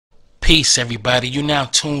Peace, everybody. You now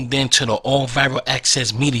tuned in to the All Viral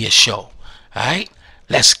Access Media Show. Alright?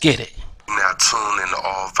 Let's get it. Now tuned in to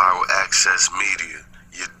All Viral Access Media.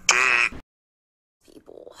 You dig?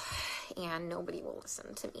 People, and nobody will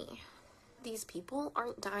listen to me. These people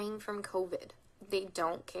aren't dying from COVID. They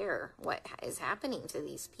don't care what is happening to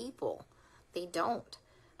these people. They don't.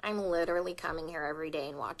 I'm literally coming here every day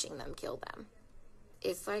and watching them kill them.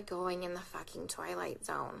 It's like going in the fucking Twilight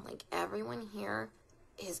Zone. Like, everyone here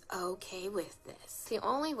is okay with this. The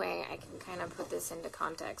only way I can kind of put this into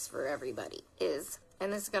context for everybody is,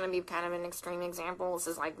 and this is going to be kind of an extreme example, this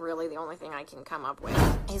is like really the only thing I can come up with,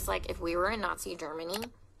 is like if we were in Nazi Germany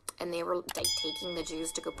and they were like taking the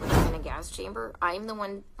Jews to go put them in a gas chamber, I'm the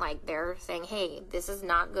one like there saying, hey, this is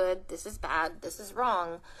not good, this is bad, this is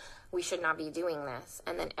wrong, we should not be doing this.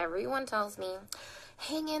 And then everyone tells me,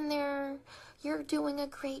 hang in there, you're doing a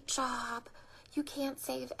great job, you can't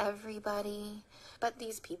save everybody. But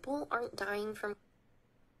these people aren't dying from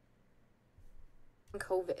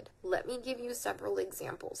COVID. Let me give you several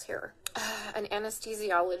examples here. An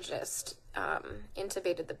anesthesiologist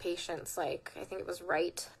intubated the patient's, like, I think it was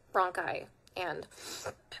right bronchi and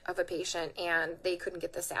of a patient, and they couldn't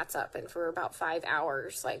get the sats up, and for about 5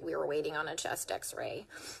 hours, like, we were waiting on a chest x-ray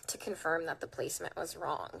to confirm that the placement was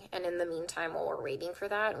wrong. And in the meantime, while we're waiting for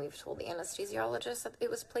that, and we've told the anesthesiologist that it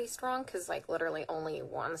was placed wrong, because, like, literally only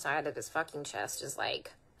one side of his fucking chest is,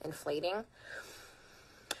 like, inflating,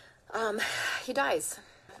 he dies.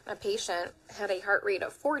 A patient had a heart rate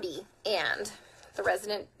of 40, and the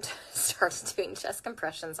resident starts doing chest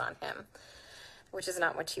compressions on him, which is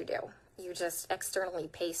not what you do. You just externally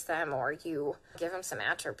pace them, or you give him some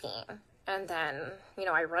atropine. And then, you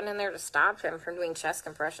know, I run in there to stop him from doing chest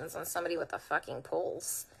compressions on somebody with a fucking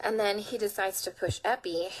pulse. And then he decides to push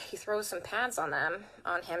epi. He throws some pads on him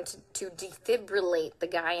to defibrillate the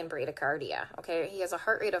guy in bradycardia. Okay, he has a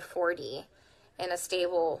heart rate of 40 and a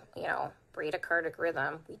stable, you know, bradycardic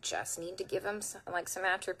rhythm. We just need to give him some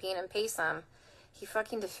atropine and pace him. He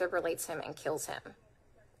fucking defibrillates him and kills him.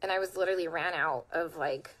 And I was literally ran out of,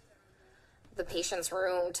 like, the patient's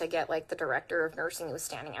room to get, like, the director of nursing who was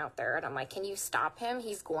standing out there. And I'm like, can you stop him?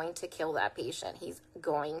 He's going to kill that patient. He's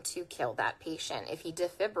going to kill that patient if he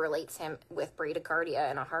defibrillates him with bradycardia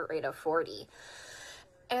and a heart rate of 40.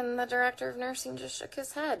 And the director of nursing just shook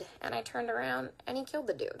his head. And I turned around, and he killed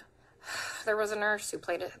the dude. There was a nurse who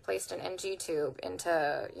placed an NG tube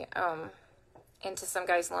into some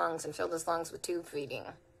guy's lungs and filled his lungs with tube feeding.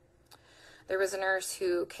 There was a nurse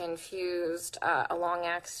who confused a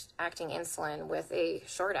long-acting insulin with a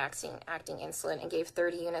short-acting insulin and gave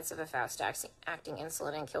 30 units of a fast-acting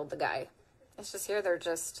insulin and killed the guy. It's just here they're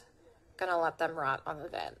just going to let them rot on the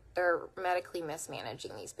vent. They're medically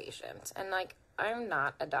mismanaging these patients. And, like, I'm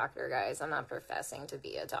not a doctor, guys. I'm not professing to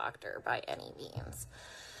be a doctor by any means.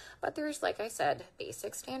 But there's, like I said,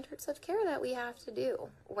 basic standards of care that we have to do.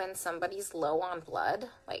 When somebody's low on blood,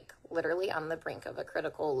 like literally on the brink of a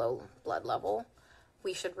critical low blood level,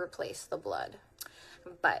 we should replace the blood.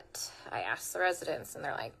 But I asked the residents, and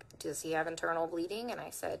they're like, does he have internal bleeding? And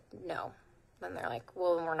I said, no. Then they're like,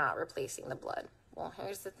 well, then we're not replacing the blood. Well,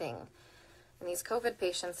 here's the thing. In these COVID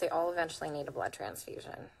patients, they all eventually need a blood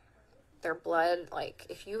transfusion. Their blood, like,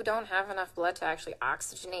 if you don't have enough blood to actually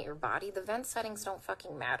oxygenate your body, the vent settings don't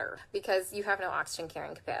fucking matter because you have no oxygen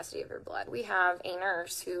carrying capacity of your blood. We have a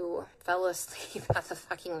nurse who fell asleep at the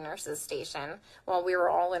fucking nurse's station while we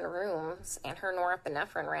were all in rooms, and her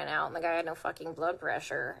norepinephrine ran out, and the guy had no fucking blood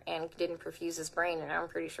pressure and didn't perfuse his brain, and I'm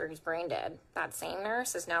pretty sure he's brain dead. That same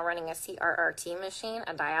nurse is now running a CRRT machine,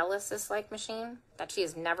 a dialysis-like machine, that she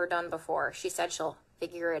has never done before. She said she'll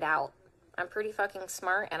figure it out. I'm pretty fucking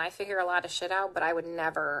smart, and I figure a lot of shit out, but I would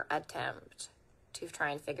never attempt to try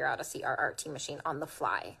and figure out a CRRT machine on the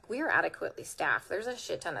fly. We are adequately staffed. There's a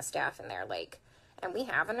shit ton of staff in there, like, and we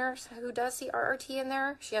have a nurse who does CRRT in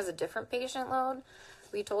there. She has a different patient load.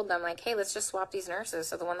 We told them, like, hey, let's just swap these nurses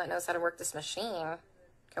so the one that knows how to work this machine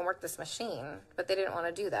can work this machine, but they didn't want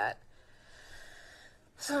to do that.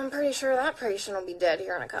 So I'm pretty sure that patient will be dead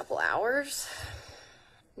here in a couple hours.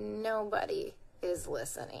 Nobody is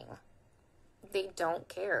listening. They don't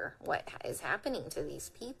care what is happening to these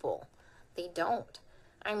people. They don't.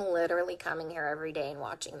 I'm literally coming here every day and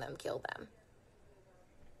watching them kill them.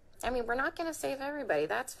 I mean, we're not going to save everybody.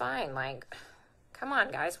 That's fine. Like, come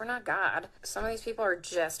on, guys. We're not God. Some of these people are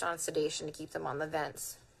just on sedation to keep them on the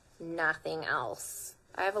vents. Nothing else.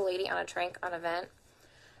 I have a lady on a tranq on a vent,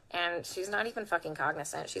 and she's not even fucking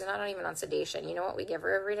cognizant. She's not even on sedation. You know what we give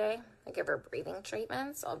her every day? I give her breathing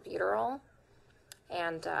treatments, albuterol,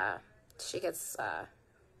 and she gets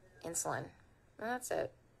insulin. And that's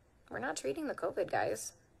it. We're not treating the COVID,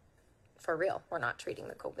 guys. For real, we're not treating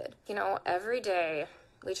the COVID. You know, every day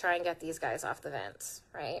we try and get these guys off the vents,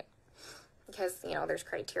 right? Because, you know, there's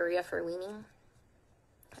criteria for weaning.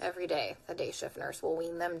 Every day, the day shift nurse will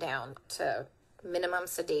wean them down to minimum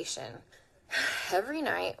sedation. Every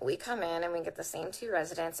night, we come in and we get the same 2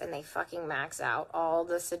 residents, and they fucking max out all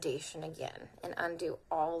the sedation again and undo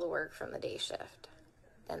all the work from the day shift.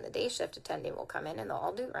 Then the day shift attending will come in and they'll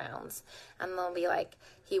all do rounds, and they'll be like,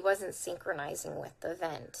 he wasn't synchronizing with the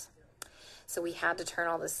vent, so we had to turn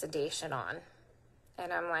all the sedation on.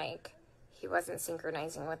 And I'm like, he wasn't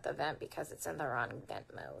synchronizing with the vent because it's in the wrong vent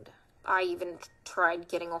mode. I even tried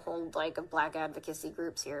getting a hold, like, of black advocacy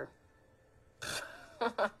groups here.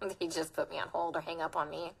 They just put me on hold or hang up on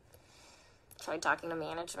me. Tried talking to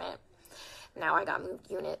management. Now I got moved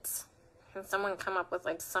units. Can someone come up with,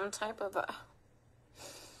 like, some type of a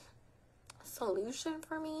solution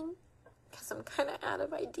for me? Because I'm kind of out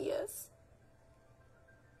of ideas.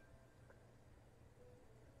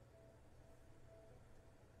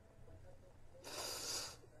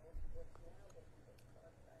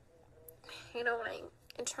 You know, I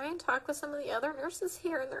try and talk with some of the other nurses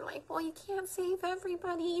here, and they're like, well, you can't save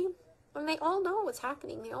everybody. And they all know what's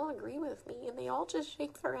happening. They all agree with me, and they all just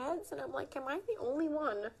shake their heads. And I'm like, am I the only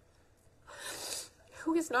one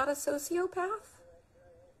who is not a sociopath?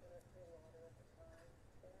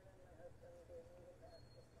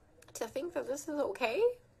 To think that this is okay?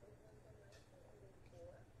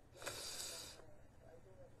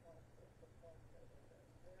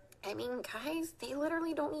 I mean, guys, they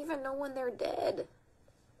literally don't even know when they're dead.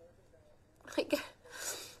 Like,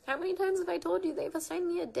 how many times have I told you they've assigned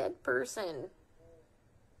me a dead person?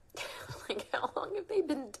 Like, how long have they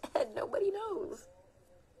been dead? Nobody knows.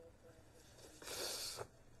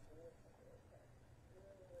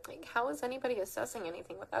 Like, how is anybody assessing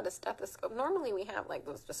anything without a stethoscope? Normally we have, like,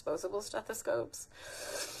 those disposable stethoscopes.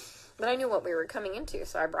 But I knew what we were coming into,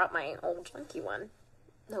 so I brought my old junky one.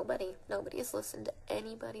 Nobody's listened to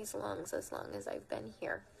anybody's lungs as long as I've been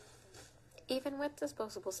here. Even with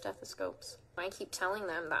disposable stethoscopes. I keep telling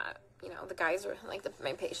them that, you know, the guys are, like,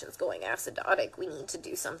 my patient's going acidotic. We need to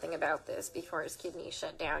do something about this before his kidneys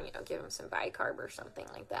shut down. You know, give him some bicarb or something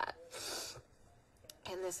like that.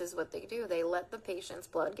 And this is what they do. They let the patient's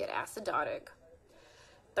blood get acidotic.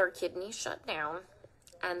 Their kidneys shut down.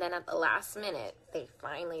 And then at the last minute, they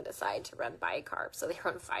finally decide to run bicarb. So they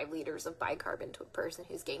run 5 liters of bicarb into a person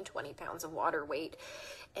who's gained 20 pounds of water weight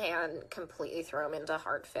and completely throw him into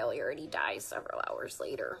heart failure, and he dies several hours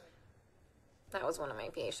later. That was one of my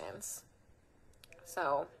patients.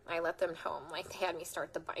 So I let them know. Like, they had me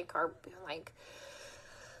start the bicarb, like,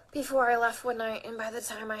 before I left one night. And by the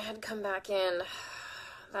time I had come back in,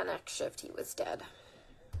 the next shift, he was dead.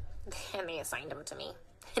 And they assigned him to me.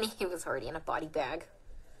 And he was already in a body bag.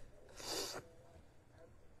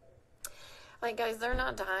 Like, guys, they're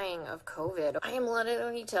not dying of COVID. I am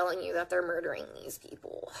literally telling you that they're murdering these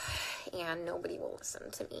people, and nobody will listen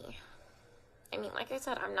to me. I mean, like I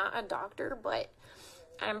said, I'm not a doctor, but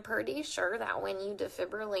I'm pretty sure that when you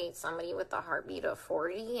defibrillate somebody with a heartbeat of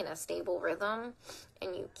 40 in a stable rhythm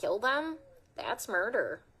and you kill them, that's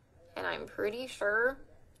murder. And I'm pretty sure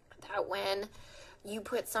that when you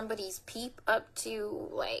put somebody's PEEP up to,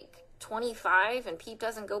 like, 25 and PEEP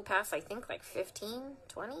doesn't go past, I think, like 15,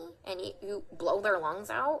 20, and you blow their lungs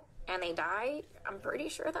out and they die, I'm pretty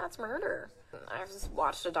sure that's murder. I've just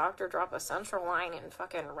watched a doctor drop a central line and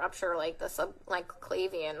fucking rupture, like, the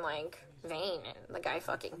subclavian, like, vein, and the guy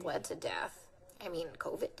fucking bled to death. I mean,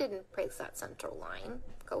 COVID didn't break that central line.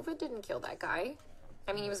 COVID didn't kill that guy.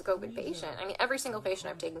 I mean, he was a COVID patient. I mean, every single patient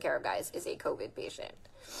I've taken care of, guys, is a COVID patient.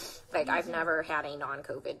 Like, I've never had a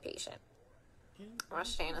non-COVID patient. I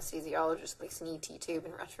watched an anesthesiologist place an ET tube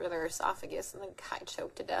and rupture their esophagus, and the guy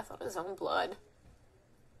choked to death on his own blood.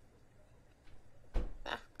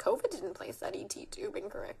 COVID didn't place that ET tube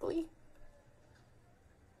incorrectly.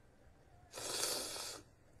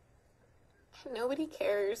 Nobody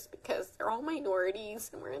cares because they're all minorities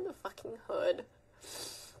and we're in the fucking hood.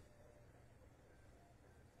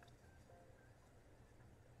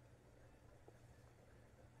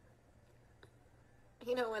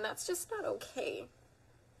 You know, and that's just not okay.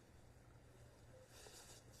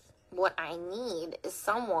 What I need is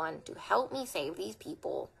someone to help me save these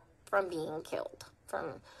people from being killed, from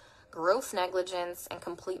gross negligence and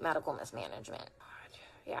complete medical mismanagement.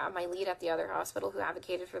 Yeah, my lead at the other hospital who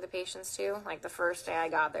advocated for the patients too, like the first day I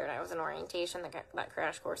got there and I was in orientation, that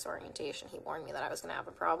crash course orientation, he warned me that I was going to have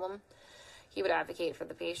a problem. He would advocate for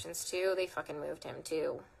the patients too. They fucking moved him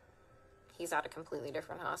too. He's at a completely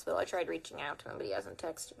different hospital. I tried reaching out to him, but he hasn't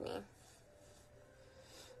texted me.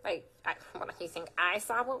 Like, what, you think I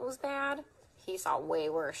saw what was bad? He saw way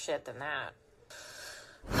worse shit than that.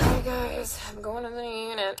 Alright guys, I'm going to the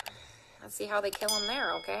unit. Let's see how they kill him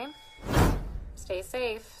there, okay? Stay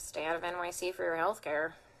safe. Stay out of NYC for your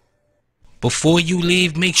healthcare. Before you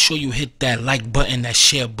leave, make sure you hit that like button, that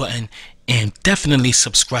share button, and definitely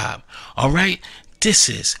subscribe. Alright? This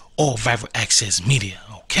is All Viral Access Media,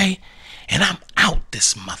 okay? And I'm out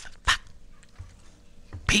this motherfucker.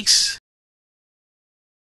 Peace.